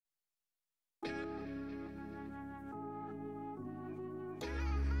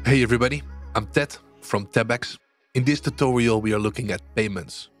Hey everybody, I'm Ted from Tebex. In this tutorial we are looking at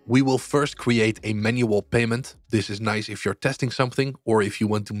payments. We will first create a manual payment. This is nice if you're testing something or if you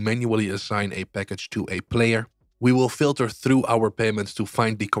want to manually assign a package to a player. We will filter through our payments to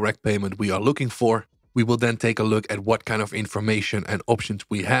find the correct payment we are looking for. We will then take a look at what kind of information and options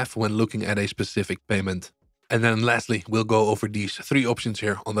we have when looking at a specific payment. And then lastly, we'll go over these three options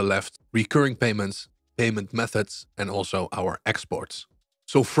here on the left: recurring payments, payment methods, and also our exports.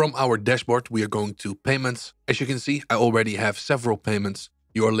 So from our dashboard, we are going to payments. As you can see, I already have several payments.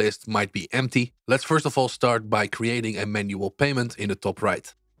 Your list might be empty. Let's first of all start by creating a manual payment in the top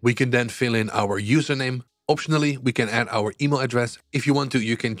right. We can then fill in our username. Optionally, we can add our email address. If you want to,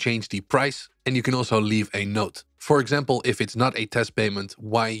 you can change the price and you can also leave a note. For example, if it's not a test payment,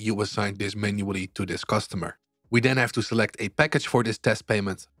 why you assigned this manually to this customer. We then have to select a package for this test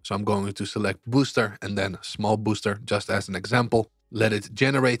payment. So I'm going to select booster and then small booster just as an example. Let it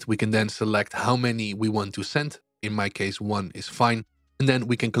generate. We can then select how many we want to send. In my case, 1 is fine. And then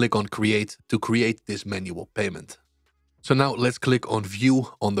we can click on create to create this manual payment. So now let's click on view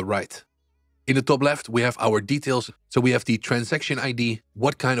on the right. In the top left, we have our details. So we have the transaction ID,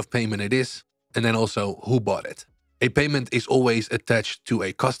 what kind of payment it is, and then also who bought it. A payment is always attached to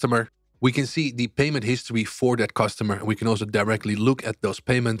a customer. We can see the payment history for that customer, and we can also directly look at those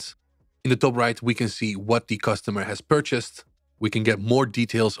payments. In the top right, we can see what the customer has purchased. We can get more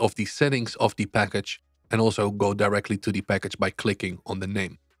details of the settings of the package and also go directly to the package by clicking on the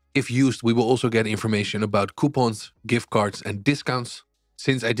name. If used, we will also get information about coupons, gift cards, and discounts.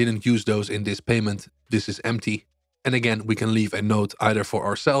 Since I didn't use those in this payment, this is empty. And again, we can leave a note either for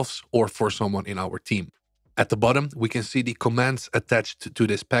ourselves or for someone in our team. At the bottom, we can see the commands attached to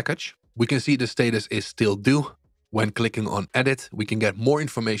this package. We can see the status is still due. When clicking on edit, we can get more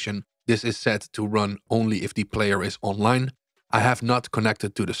information. This is set to run only if the player is online. I have not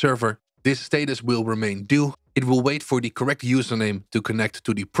connected to the server. This status will remain due. It will wait for the correct username to connect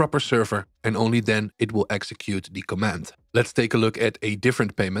to the proper server, and only then it will execute the command. Let's take a look at a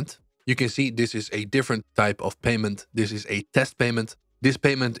different payment. You can see this is a different type of payment. This is a test payment. This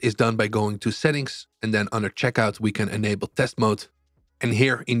payment is done by going to settings, and then under checkout we can enable test mode. And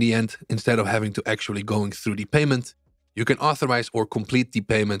here in the end, instead of having to actually going through the payment, you can authorize or complete the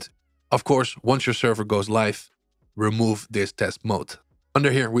payment. Of course, once your server goes live, remove this test mode.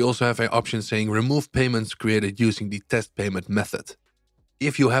 Under here, we also have an option saying remove payments created using the test payment method.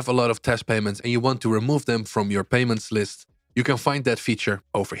 If you have a lot of test payments and you want to remove them from your payments list, you can find that feature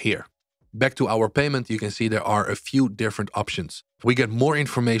over here. Back to our payment, you can see there are a few different options. We get more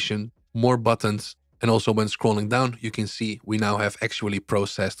information, more buttons, and also when scrolling down, you can see we now have actually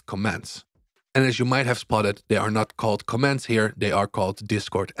processed commands. And as you might have spotted, they are not called commands here, they are called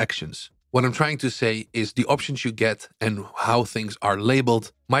Discord actions. What I'm trying to say is the options you get and how things are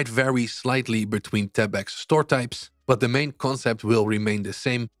labeled might vary slightly between Tebex store types, but the main concept will remain the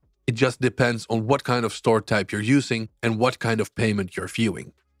same. It just depends on what kind of store type you're using and what kind of payment you're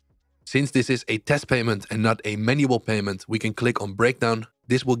viewing. Since this is a test payment and not a manual payment, we can click on breakdown.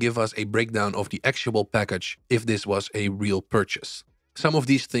 This will give us a breakdown of the actual package if this was a real purchase. Some of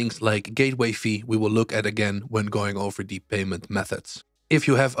these things like gateway fee we will look at again when going over the payment methods. If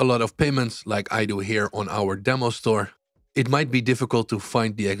you have a lot of payments like I do here on our demo store, it might be difficult to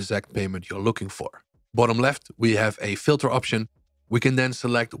find the exact payment you're looking for. Bottom left, we have a filter option. We can then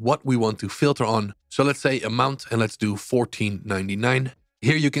select what we want to filter on. So let's say amount and let's do $14.99.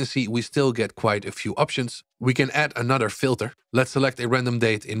 Here you can see we still get quite a few options. We can add another filter. Let's select a random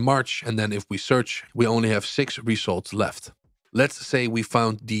date in March, and then if we search, we only have 6 results left. Let's say we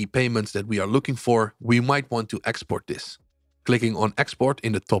found the payments that we are looking for. We might want to export this. Clicking on export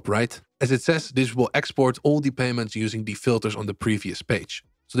in the top right. As it says, this will export all the payments using the filters on the previous page.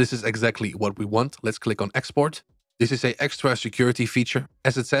 So this is exactly what we want. Let's click on export. This is an extra security feature.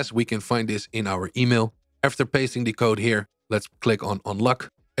 As it says, we can find this in our email. After pasting the code here, let's click on unlock.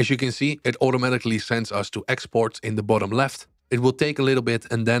 As you can see, it automatically sends us to export in the bottom left. It will take a little bit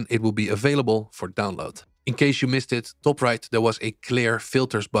and then it will be available for download. In case you missed it, top right, there was a clear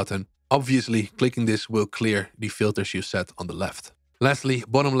filters button. Obviously, clicking this will clear the filters you set on the left. Lastly,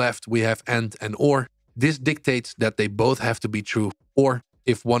 bottom left, we have and or. This dictates that they both have to be true, or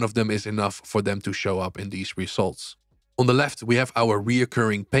if one of them is enough for them to show up in these results. On the left, we have our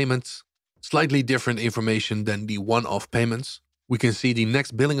recurring payments. Slightly different information than the one-off payments. We can see the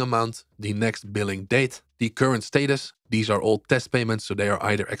next billing amount, the next billing date, the current status. These are all test payments, so they are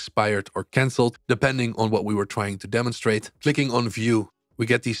either expired or cancelled, depending on what we were trying to demonstrate. Clicking on view, we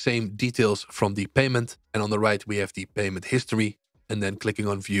get the same details from the payment, and on the right we have the payment history, and then clicking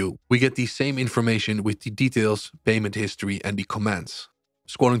on view, we get the same information with the details, payment history, and the commands.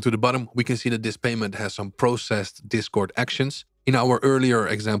 Scrolling to the bottom, we can see that this payment has some processed Discord actions. In our earlier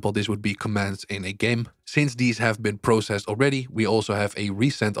example, this would be commands in a game. Since these have been processed already, we also have a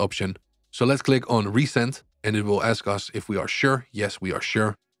resend option. So let's click on resend and it will ask us if we are sure. Yes, we are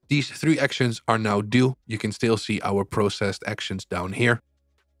sure. These 3 actions are now due. You can still see our processed actions down here.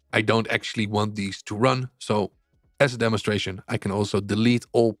 I don't actually want these to run. So as a demonstration, I can also delete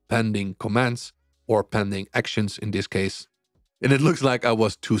all pending commands or pending actions in this case. And it looks like I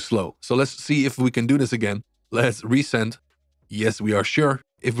was too slow. So let's see if we can do this again. Let's resend. Yes, we are sure.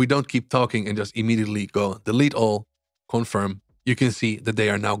 If we don't keep talking and just immediately go delete all, confirm, you can see that they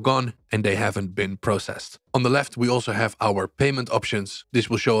are now gone and they haven't been processed. On the left, we also have our payment options. This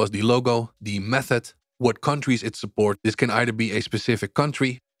will show us the logo, the method, what countries it supports. This can either be a specific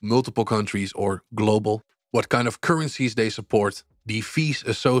country, multiple countries, or global. What kind of currencies they support, the fees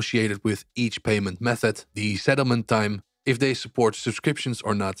associated with each payment method, the settlement time, if they support subscriptions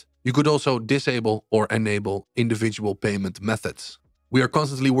or not. You could also disable or enable individual payment methods. We are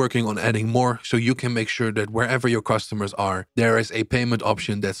constantly working on adding more so you can make sure that wherever your customers are, there is a payment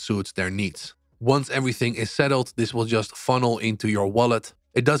option that suits their needs. Once everything is settled, this will just funnel into your wallet.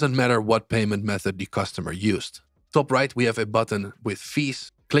 It doesn't matter what payment method the customer used. Top right, we have a button with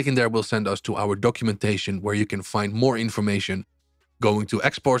fees. Clicking there will send us to our documentation where you can find more information. Going to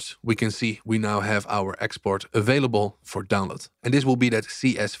exports, we can see we now have our export available for download. And this will be that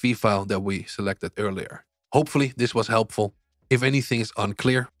CSV file that we selected earlier. Hopefully this was helpful. If anything is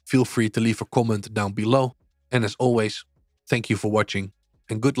unclear, feel free to leave a comment down below. And as always, thank you for watching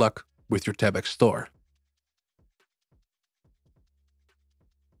and good luck with your Tebex store.